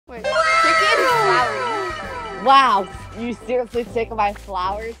Wait, chicken flowers. Wow, you seriously taking my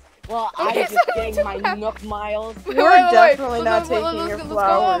flowers? Well, I'm Okay, just so getting my Nook miles. Wait, We're wait, wait, definitely wait. not Let's taking your go,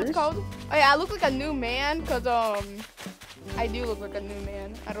 flowers. let's go. Oh yeah, I look like a new man, cause I do look like a new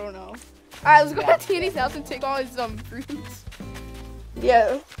man. I don't know. Alright, let's go to Teeny's house and take all his fruits.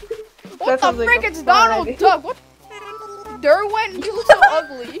 Yeah. What That the sounds like frick? a It's fun Donald idea. Duck. What? Derwent, you look so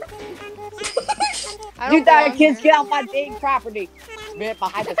ugly. I don't You that belong kids here. get off my dang property. Man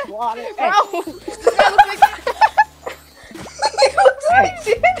behind the slaughter. Hey, Bro, this guy looks like.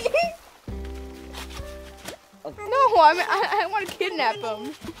 No, I want to kidnap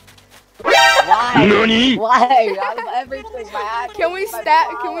him. why? NANI? Why? Out of everything, my eye. Can we my Can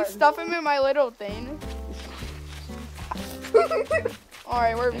we flowers. stuff him in my little thing? All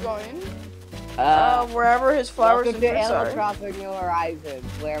right, where are we going? Wherever his flowers Welcome and to fruits Animal are. Crossing New Horizons,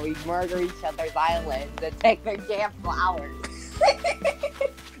 where we murder each other's islands and take their damn flowers.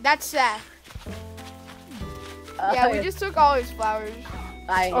 That's sad. Yeah, we just took all his flowers.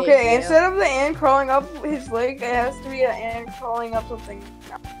 I hate Okay, you. instead of the ant crawling up his leg, it has to be an ant crawling up something.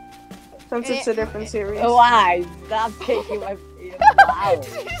 Since it's a different series. Why? Stop taking my flowers.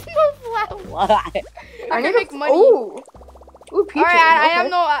 There's no flowers. Why? I can to make money. Ooh, peaches. All right, I okay. have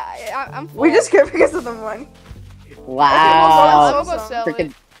no. I'm. Full. We just care because of the money. Wow. I'm gonna go sell Freaking,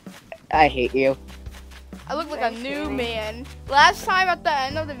 it. I hate you. I look like Thanks, a new Danny. man. Last time at the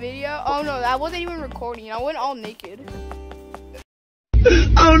end of the video, oh no, I wasn't even recording. I went all naked.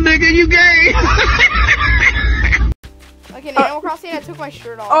 Oh, nigga, you gay! Like in Animal Crossing, I took my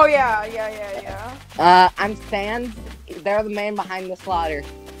shirt off. Oh yeah. I'm Sans. They're the man behind the slaughter.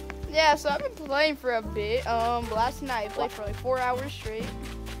 Yeah, so I've been playing for a bit. Last night I played for like 4 hours straight.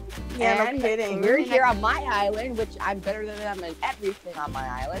 Yeah, and no kidding. we're here on my island, which I'm better than them in everything on my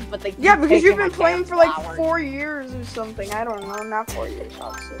island. But they Yeah, keep because you've taking my been playing damn for like flowers. 4 years or something. I don't know, not 4 years,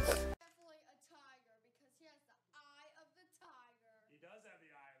 obviously. But...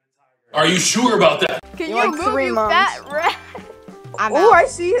 Are you sure about that? Can You're you like move, 3 you months. fat rat? I'm Oh, out. I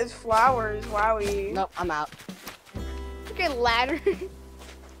see his flowers. Wowie. Nope, I'm out. Okay, ladder.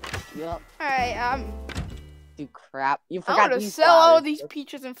 Yep. Alright, Do crap. You I'm forgot gonna these sell all flowers. these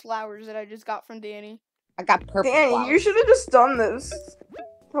peaches and flowers that I just got from Danny. I got purple Danny, flowers. you should have just done this. It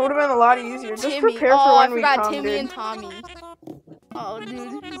would have been a lot easier. Just Timmy. prepare Oh, for I when we forgot come, Timmy dude. and Tommy. Oh,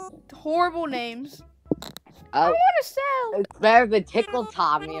 dude. Horrible names. I Oh, want to sell. it's better than Tickle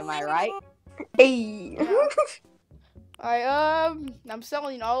Tommy, am I right? Hey. Alright, I'm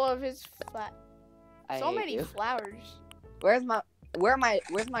selling all of his flat. I So hate many you. flowers. Where's my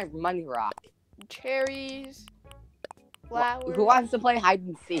money rock? Cherries. Flowers. Who wants to play hide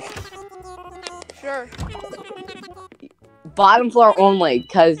and seek? Sure. Bottom floor only,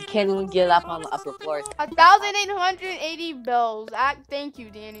 cause you can't even get up on the upper floors. 1,880 bells. Thank you,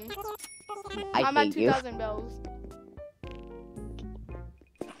 Danny. I'm at hate you. 2,000 bells.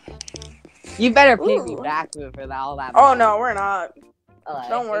 You better pay me Ooh. back for all that. Oh money. no, we're not. I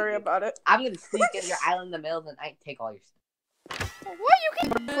Don't hate worry you. about it. I'm gonna sneak in your island in the middle of the night and take all your stuff. What? You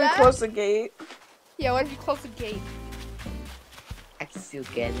can do We that? close the gate. Yeah, what if you close the gate? I can still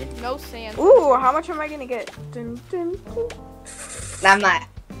get it. No sand. Ooh, how much am I gonna get? Dun, dun, dun. I'm not.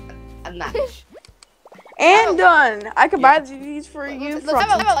 I'm not. And done. I could buy these for you Let's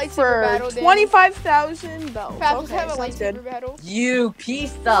have a lightsaber for battle, Danny. 25,000 bells. Perhaps let's Okay, have a sounds lightsaber good. battle. You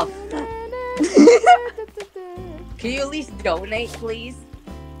piece of. Can you at least donate, please?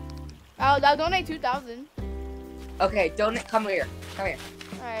 I'll donate 2,000. Okay, donate. Come here. Come here.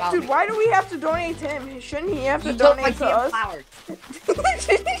 Alright. Follow Dude, me. why do we have to donate to him? Shouldn't he have to You don't donate like to damn us? flowers.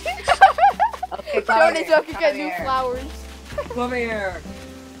 Okay, come Donate here. so I can Come get new here. flowers. Come here.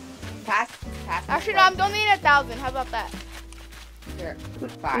 Pass. Actually, no, I'm donating 1,000. How about that? Here.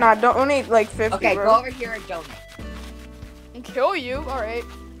 Fine. Nah, donate like 50, Okay, bro. go over here and donate. And kill you. Alright.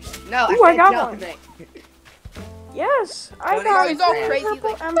 No, Ooh, I I got said one. donate. Yes, I Donate got to He's all Fran. crazy. Purple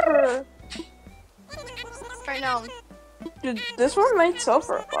Like, Emperor. right now. Dude, this one might sell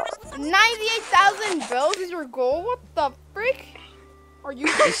for a lot. 98,000 bells is your goal? What the frick? Are you?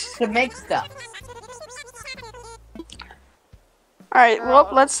 To make stuff. Alright, well,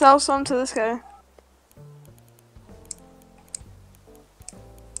 let's sell some to this guy.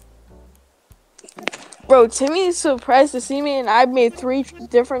 Bro, Timmy is surprised to see me, and I've made 3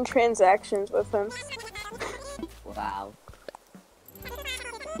 different transactions with him. Wow.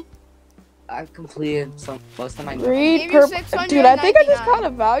 I've completed most of my. Read Gave you purple. Dude, I think I just 699. caught a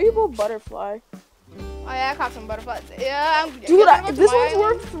valuable butterfly. Oh yeah, I caught some butterflies. Yeah, Dude, you guys wanna go to this my one's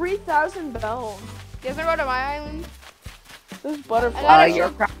island? worth 3,000 bells. You guys wanna go to my island? This butterfly. I gotta Your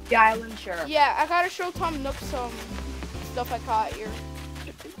crafty island, sure. Yeah, I gotta show Tom Nook some stuff I caught here.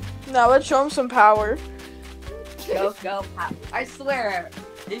 Now let's show him some power. Go. I swear,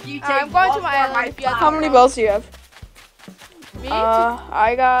 if you take I'm going to one my more island if you have How many bells do you have? Me?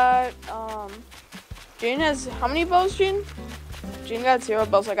 I got, Jane has, how many bells, Jane? Jane got 0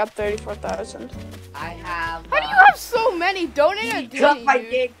 bells. I got 34,000. I have. How do you have so many? Donate a You took Danny, my dude.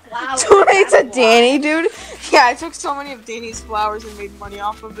 big flower. Donate to that's why. Danny, dude. Yeah, I took so many of Danny's flowers and made money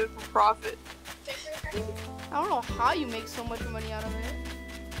off of it for profit. I don't know how you make so much money out of it.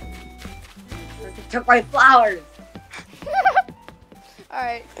 You took my flowers.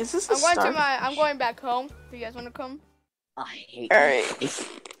 Alright. Is this a I'm going back home. Do you guys want to come? I hate Alright.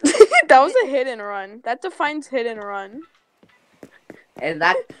 That was a hit and run. That defines hit and run. And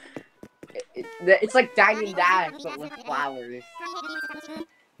that. It's like Diamond Dash, but with flowers.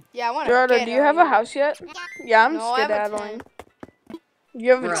 Yeah, I want to. Gerardo, do you have a house yet? Yeah, I'm No, I have a skedaddling. tent.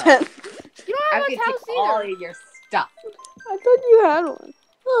 You have a Bruh. tent. You don't I have can a house take all either. of your stuff. I thought you had one.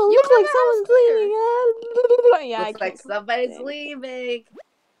 Oh, You looks don't like have a house someone's leaving. Yeah, Looks I like can't- somebody's leaving.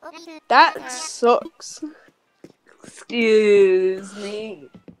 That sucks. Excuse me.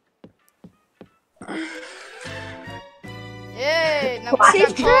 Yeah. Now Why we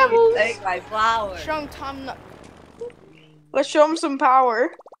got did Tom. you take my flowers? Show him Tom Nook. Let's show him some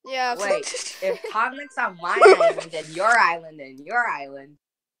power. Yeah. Wait, if Tom Nook's on my island and your island,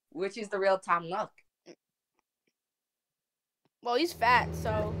 which is the real Tom Nook? Well, he's fat,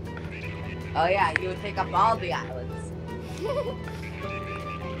 so. Oh yeah, you would take up all the islands.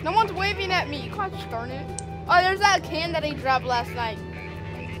 No one's waving at me. Gosh darn it. Oh, there's that can that he dropped last night.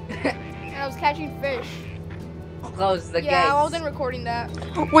 And I was catching fish. Close the Yeah, gates. I wasn't recording that.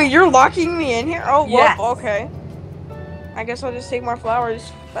 Wait, you're locking me in here? Oh, Yes. whoop, okay. I guess I'll just take more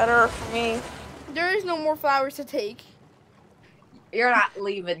flowers. Better for me. There is no more flowers to take. You're not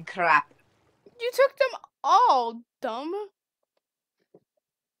leaving crap. You took them all, dumb.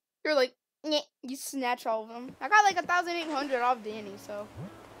 You're like, "Nyeh," you snatch all of them. I got like 1,800 off Danny, so.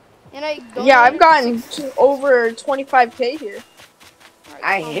 And I Yeah, I've gotten six- over 25k here. Alright,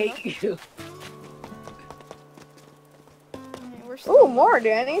 I calm hate you. down. Okay, we're still- Ooh, more,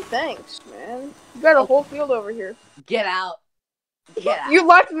 Danny. Thanks, man. You got a whole field over here. Get out. Get out. You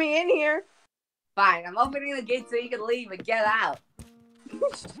locked me in here. Fine, I'm opening the gate so you can leave and get out.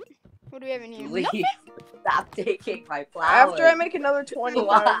 What do we have in here? Leave. Nothing? Stop taking my flowers. After I make another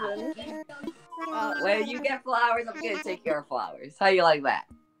 20,000. When you get flowers, I'm gonna take your flowers. How you like that?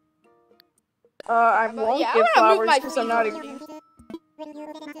 I But won't yeah, I give wanna move flowers my because I'm not a feet.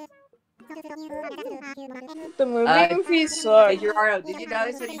 The moving fees suck. Hey, Gerardo, did you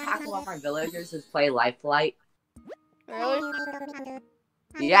notice when you talk about my villagers who play Lifelight? Really?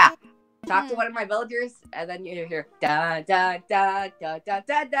 Yeah. Talk to one of my villagers, and then you hear dun dun dun dun dun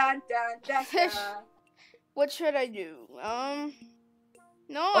dun dun dun dun. What should I do?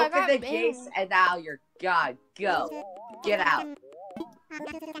 No, I Open got the banned. gates, and now you're God. Go. Get out.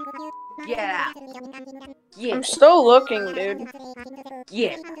 Get out. I'm Get. still looking, dude.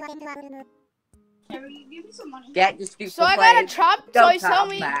 Get. Get your stupid So I gotta plane. chop. So Don't he's telling come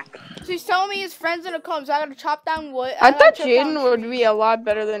me. back. So he's telling me his friends gonna come. So I gotta chop down wood. I gotta thought chop down Jaden would trees. be a lot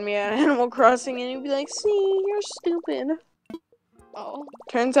better than me at Animal Crossing, and he'd be like, "See, you're stupid." Oh.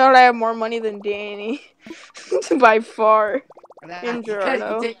 Turns out I have more money than Danny, by far. That's In because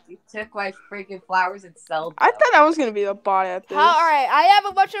Gerardo. you took my freaking flowers and sold them. I thought I was gonna be a bot at this. All right.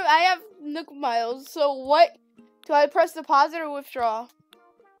 I have Nook miles. So what? Do I press deposit or withdraw?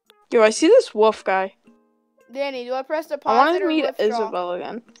 Yo, I see this wolf guy. Danny, do I press I deposit want to or meet withdraw? Isabel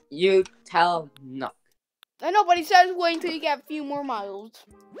again. You tell no. I know, but he says wait until you get a few more miles.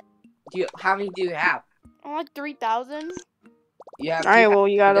 How many do you have? I'm like 3,000. You have. All right, well,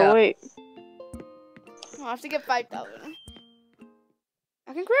 you gotta Yeah. wait. I'll have to get 5,000.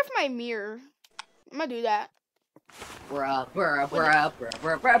 I can craft my mirror. I'm gonna do that. Dude, I've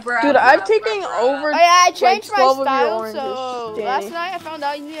taken over. Oh yeah, I changed my 12 of your style. oranges, So Danny. last night I found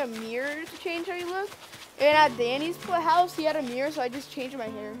out you need a mirror to change how you look. And at Danny's house, he had a mirror, so I just changed my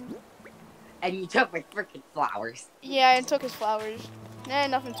hair. And you took my freaking flowers. Yeah, and took his flowers. Nah,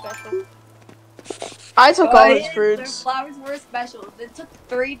 nothing special. I took all his Their fruits. flowers were special. It took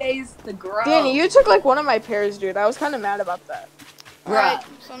 3 days to grow. Danny, you took like one of my pears, dude. I was kind of mad about that. Bruh. Alright,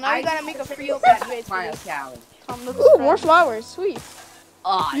 so now we gotta make a free open space for my this. challenge. Tom Nook's Ooh, friend. more flowers. Sweet.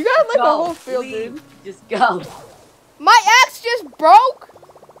 Oh, You got like a go, whole field, please, dude. Just go. My axe just broke!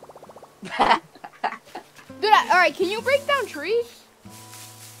 Dude, alright, can you break down trees?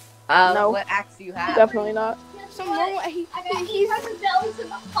 No. What axe do you have? Definitely not. Some normal. I got 800 bells in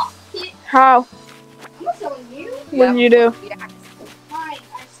the pocket. How? I'm not telling you. What did you do? The axe. Fine,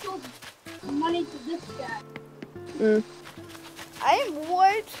 I stole money to this guy. I am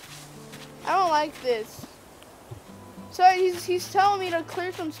what? like this. So he's telling me to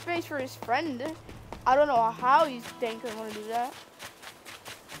clear some space for his friend. I don't know how he's thinking want to do that.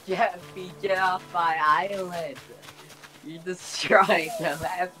 Jeffy, get off my island. You're destroying them.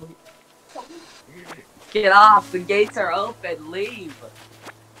 Get off. The gates are open. Leave.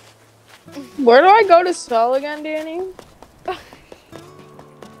 Where do I go to sell again, Danny?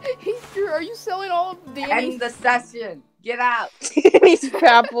 Are you selling all of the End the session. Get out. Danny's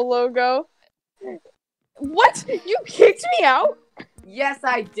Papple logo. What? You kicked me out? Yes,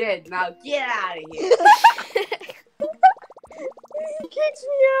 I did. Now get out of here. You kicked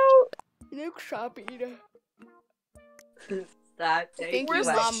me out. Nuke shopping. Stop taking Where's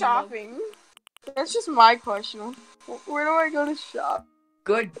my- the shopping? That's just my question. Where do I go to shop?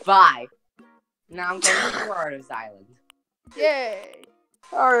 Goodbye. Now I'm going to Florida's Island. Yay.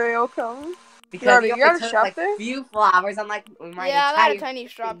 Alright, I'll come. Because You you got only a took shop like there? few flowers. I'm like my Yeah, I got a entire tiny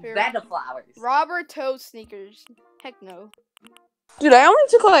shop here. bed of flowers. Robert Toad sneakers. Heck no. Dude, I only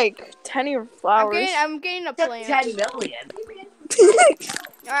took like 10 of your flowers. I'm getting a Took plant. 10 million.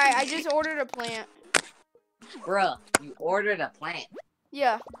 Alright, I just ordered a plant. Bruh, you ordered a plant.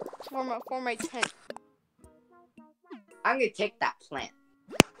 Yeah, it's for my tent. I'm gonna take that plant.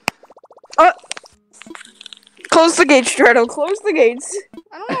 Close the gates, Strato. Close the gates.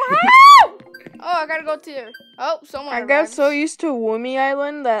 I don't know how! Oh, I gotta go to... Oh, someone I got arrived. so used to Woomy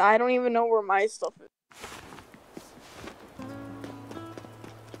Island that I don't even know where my stuff is.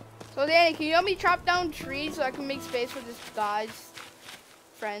 So, Danny, can you help me chop down trees so I can make space for this guy's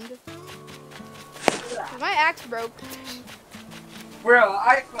friend? 'Cause my axe broke. Bro,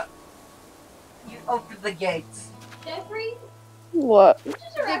 you open the gates. Jeffrey, What?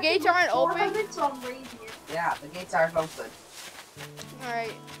 The gates aren't open? So I'm raising it. Yeah, the gates aren't open.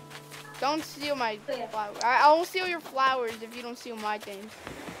 Alright. Don't steal my flowers. I won't steal your flowers if you don't steal my things.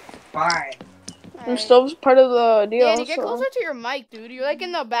 Fine. I'm Alright. still part of the deal. Danny, get so- closer to your mic, dude. You're like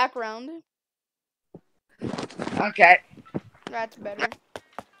in the background. Okay. That's better.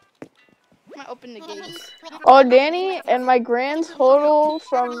 I'm gonna open the gates. Oh, Danny, and my grand total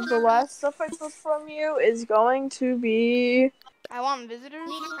from the last stuff I took from you is going to be I want visitors.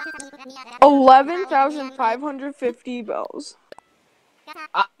 11,550 bells.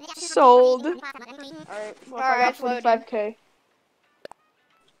 Sold. Alright, well, I got Alright, loading. 45K.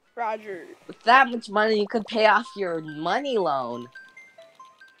 Roger. With that much money, you could pay off your money loan.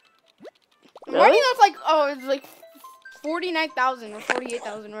 Money that's like, oh, it's like 49,000 or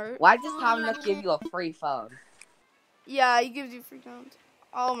 48,000, right? Why does Tom Nook give you a free phone? Yeah, he gives you free phones.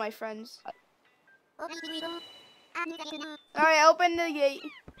 All my friends. Alright, open the gate.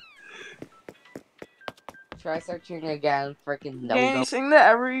 Try searching again. Freaking no. Danny, sing that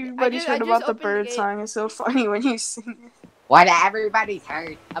everybody's I heard just about the opened the bird gate. song. It's so funny when you sing it. What everybody's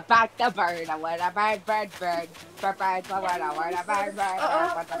heard about the bird. I want a bird, bird, bird. Bird, bird, I want a bird,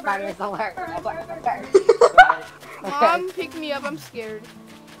 bird. What the bird is alert. I want a bird, bird. Mom, pick me up. I'm scared.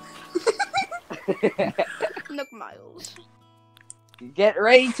 Nook Miles. Get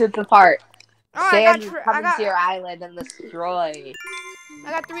ready to depart. Oh, Sand is I coming got to your island and destroy.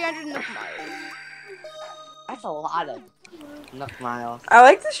 300 Nook Miles. That's a lot of Nook miles. I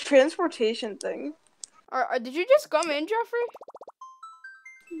like this transportation thing. Did you just come in, Jeffrey?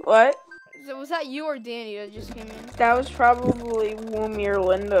 What? Was that you or Danny that just came in? That was probably Woomy or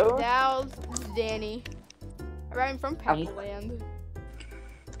Lindo. That was Danny. I'm from Packland.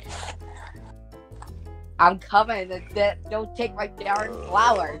 I'm coming. Don't take my darn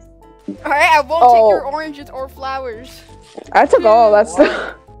flowers. Alright, I won't take your oranges or flowers. I took all that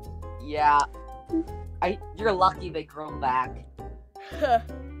stuff. Yeah. You're lucky they grow back.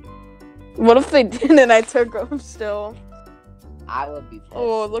 What if they didn't and I took them still? I would be pissed.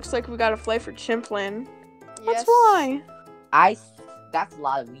 Oh, it looks like we got a flight for Chimpland. Let's Yes. fly. That's a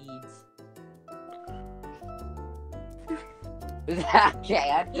lot of weeds. That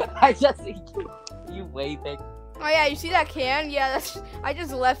can. I just see you waving. Oh yeah, you see that can? Yeah, I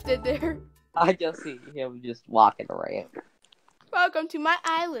just left it there. I just see him just walking around. Welcome to my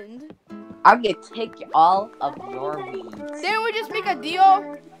island. I'm gonna take all of your weeds. Didn't we just make a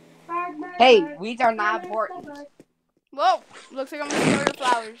deal? Hey, weeds are not important. Whoa, looks like I'm gonna steal your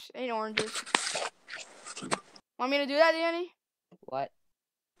flowers and oranges. Want me to do that, Danny? What?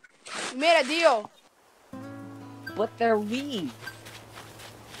 We made a deal. But they're weeds.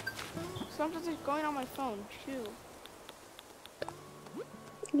 Something's just going on my phone, too.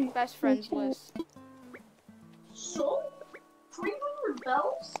 Best friends list. So? 300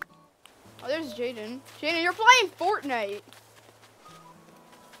 bells? Oh, there's Jaden. Jaden, you're playing Fortnite.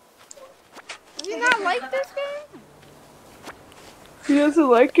 Does he not like this game? He doesn't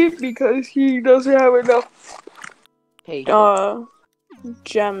like it because he doesn't have enough Patience.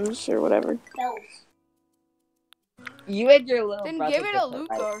 gems or whatever. Bells. You and your little Then brother give it to get that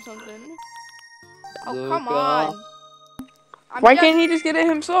Luca right. or something. Oh, come Luca. on. Why can't he just get it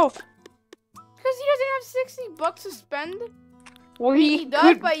himself? Because he doesn't have 60 bucks to spend. Well, He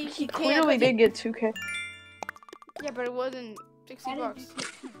does, but he can't, clearly 'cause he- did get 2K. Yeah, but it wasn't 60 bucks.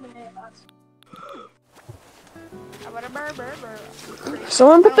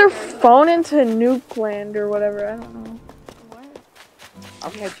 Someone put I their don't care. phone into Nuke Land or whatever. I don't know. What?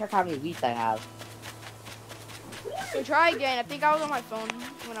 I'm gonna check how many wheats I have. So try again. I think I was on my phone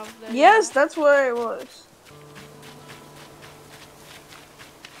when I was there. Yes, that's what it was.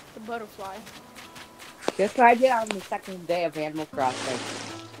 The butterfly. Guess what I did on the second day of Animal Crossing?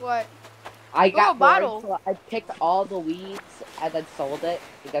 What? I Oh, got a bottle. bored, so I picked all the weeds and then sold it.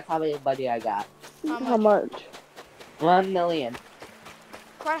 And guess how many money I got? How much? 1 million.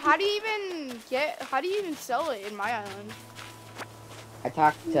 But how do you even sell it in my island? I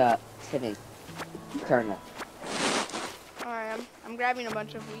talked to Timmy Turner. Alright, I'm grabbing a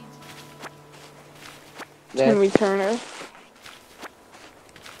bunch of weeds. Timmy Turner.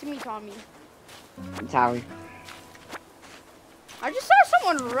 Timmy Tommy. Tommy. I just saw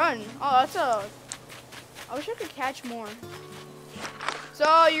someone run. Oh, that's a. I wish I could catch more. So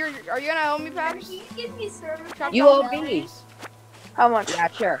are you gonna help me, Paps? Can you give me service? Chop You down owe the me. trees? How much? Yeah,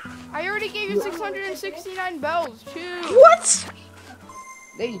 sure. I already gave you 669 bells too. What?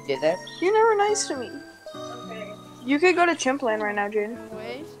 No, you didn't. You're never nice to me. Okay. You could go to Chimpland right now, Jaden.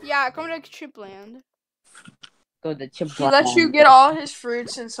 Wait. Yeah, come to Chipland. Go to Chimp. He lets you get all his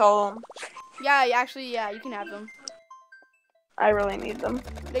fruits and sell them. Yeah, actually, yeah, you can have them. I really need them.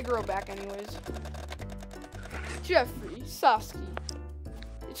 They grow back anyways. Jeffrey, Sosky.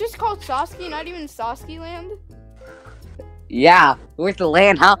 It's just called Sosky, not even Sosky Land. Yeah. Where's the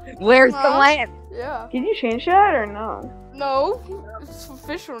land, huh? Where's the Huh? land? Yeah. Did you change that or no? No, it's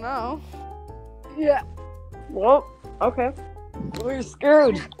official now. Yeah. Well, okay. We're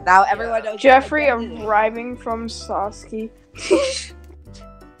screwed. Now everyone knows. Jeffrey my identity. arriving from Sosky.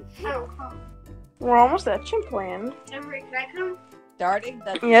 I don't come. We're almost at Chimpland. Jeffrey, can I come? Starting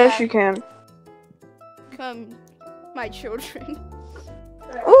the. Yes, you can. Come, my children,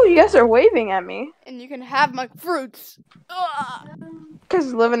 Oh, you guys are waving at me. and you can have my fruits. Ugh.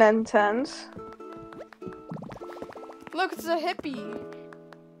 Cause living in tents. Look, it's a hippie.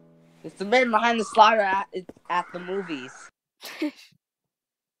 It's the man behind the slaughter at the movies.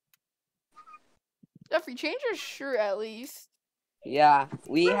 Jeffrey, change your shirt at least. Yeah,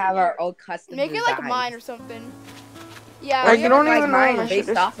 we have our own custom. Make it like designs. mine or something. Yeah. Like, we you have don't a- Like even know mine my based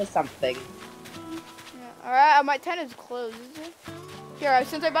shirt is- off of something. Yeah. Alright, my tent is closed. Here,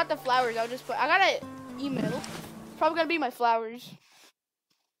 since I bought the flowers, I'll just put. I got an email. It's probably gonna be my flowers.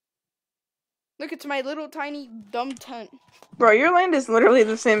 Look, it's my little tiny dumb tent. Bro, your land is literally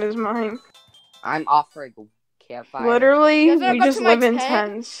the same as mine. I'm offering a campfire. Literally, You guys wanna we go just to my live in tent?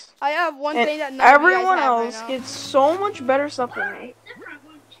 tents. I have one And thing that none of you everyone guys have right else now. gets so much better stuff than me.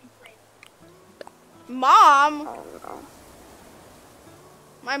 Mom, I don't know.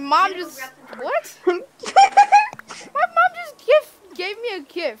 my mom just what? My mom just gave me a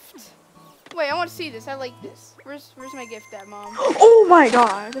gift. Wait, I want to see this. I like this. Where's my gift at, Mom? Oh my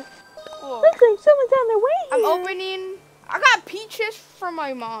god. Whoa. Looks like someone's on their way I'm here. opening. I got peaches from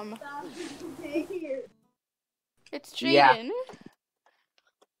my mom. It's Yeah. Jaden.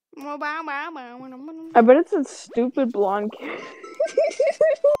 I bet it's a stupid blonde kid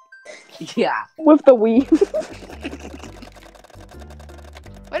Yeah. with the weave.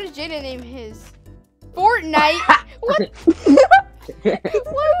 What does Jaden name his? Fortnite. What? Why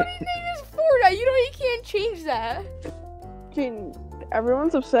would he name his Fortnite? You know he can't change that. Gene,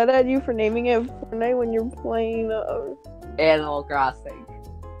 everyone's upset at you for naming it Fortnite when you're playing Animal Crossing.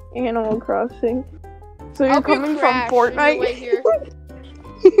 Animal Crossing. So I you're hope you coming from crash on your way Fortnite? here.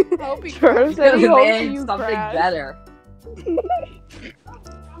 I hope you Sure, crash. said he Could've hopes made you something crash. better.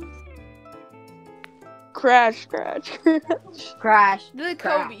 Crash. Crash. The Crash.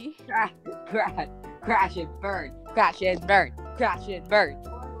 Kobe. Crash. Crash. Crash and burn. Crash and burn. Crash and burn.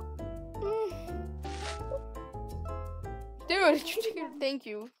 Dude, thank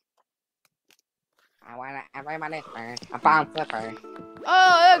you. I wanna. Everybody burn. A bomb flipper.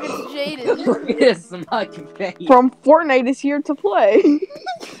 Oh, look, it's Jaden. Look at his smug face. From Fortnite is here to play.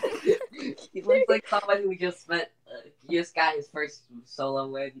 He looks like somebody who just just got his first solo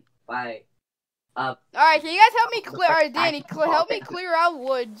win by. All right, can you guys help me clear? All right, Danny, help me clear out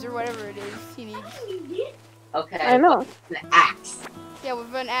woods or whatever it is he needs. Okay. I know. The axe. Yeah,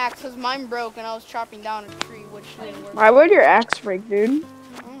 with an axe, cause mine broke and I was chopping down a tree which didn't work. Why would your axe break, dude?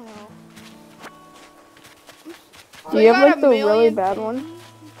 I don't know. Do you have got like a the really million bad one?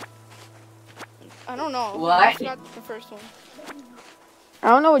 I don't know. What? I just got the first one. I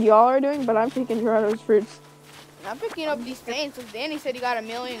don't know what y'all are doing, but I'm picking Gerardo's fruits. I'm picking up these things because Danny said he got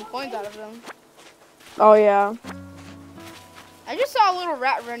 1,000,000 coins out of them. Oh yeah, I just saw a little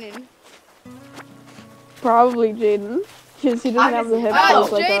rat running. probably Jaden, because he doesn't have the hip Oh,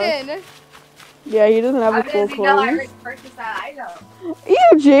 clothes like us. Jaden! Yeah, he doesn't have How the full did you know I clothes. already purchased that item? Ew,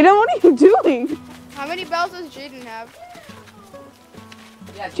 Jaden, what are you doing? How many bells does Jaden have?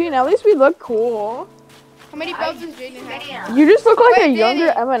 Yeah, Jaden, at least we look cool. How many bells does Jaden have? damn. You just look like Wait, a younger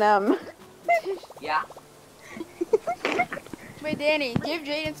Danny. Eminem. Yeah. Wait, Danny, give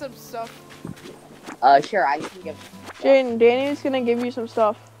Jaden some stuff. Sure, I can give. Jaden, Danny's gonna give you some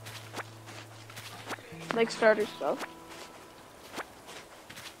stuff. Like starter stuff.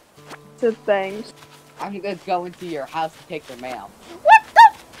 To things. I'm gonna go into your house to take your mail. What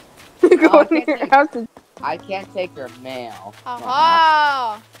the? Go Oh, in your house to I can't take your mail.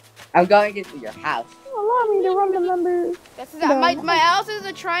 Aha! I'm going into your house. allow me to run the numbers. That's that. My house is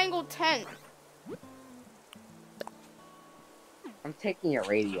a triangle tent. I'm taking your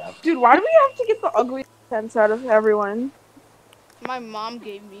radio. Dude, why do we have to get the ugly tents out of everyone? My mom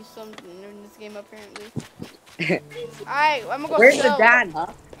gave me something in this game apparently. Alright, I'm gonna go Where's the sell. dad, huh?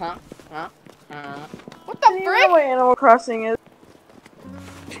 Huh? What I the don't even know frick? what Animal Crossing is.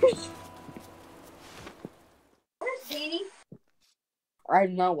 Where's Danny? Right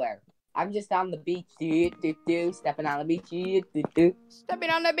nowhere. I'm just on the beach, stepping on the beach, Stepping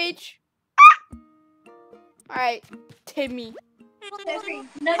on the beach. Alright, Timmy.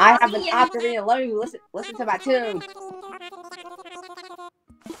 I have an ocarina. Let me listen to my tune.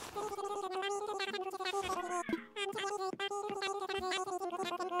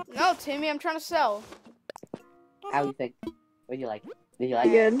 No, Timmy, I'm trying to sell. How do you think? What do you like? Did you like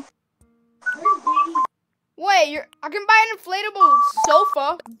it? Good. Wait, I can buy an inflatable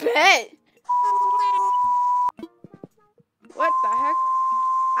sofa. Bet. What the heck?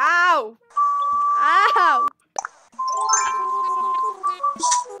 Ow! Ow!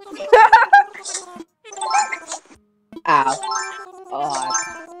 Ow.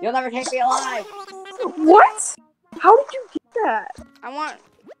 Oh, you'll never take me alive. What? How did you get that?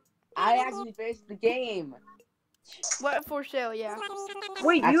 I actually finished the game. What for sale? Yeah.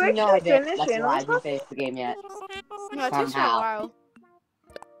 Wait, Actually, you no, I actually didn't. finished That's why I Animal didn't Crossing? finish the game yet. No, it takes me a Somehow. while.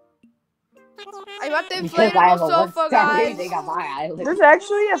 I got the Because I inflatable have a sofa, one-star guys. rating on my island. There's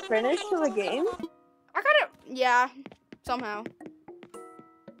actually a finish to the game? I got it. Yeah, somehow.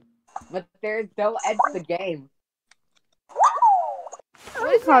 But there's no end to the game.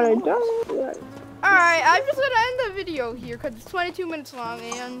 What is How that? did I do that? Alright, I'm just gonna end the video here because it's 22 minutes long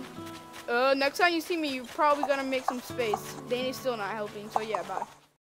and next time you see me, you're probably gonna make some space. Danny's still not helping, so yeah, bye.